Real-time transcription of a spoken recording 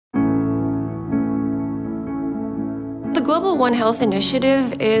Global One Health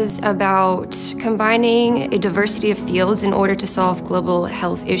initiative is about combining a diversity of fields in order to solve global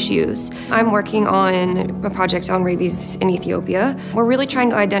health issues. I'm working on a project on rabies in Ethiopia. We're really trying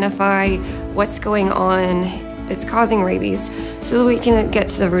to identify what's going on that's causing rabies so that we can get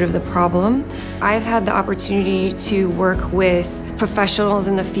to the root of the problem. I've had the opportunity to work with professionals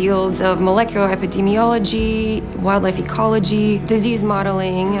in the fields of molecular epidemiology, wildlife ecology, disease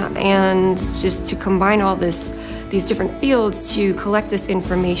modeling, and just to combine all these different fields to collect this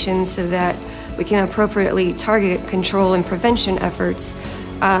information so that we can appropriately target control and prevention efforts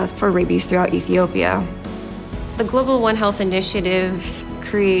for rabies throughout Ethiopia. The Global One Health initiative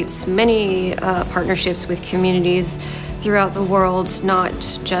creates many partnerships with communities throughout the world, not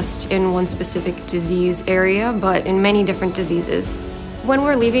just in one specific disease area, but in many different diseases. When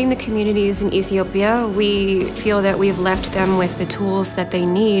we're leaving the communities in Ethiopia, we feel that we've left them with the tools that they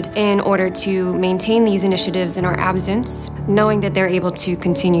need in order to maintain these initiatives in our absence, knowing that they're able to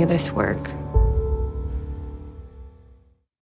continue this work.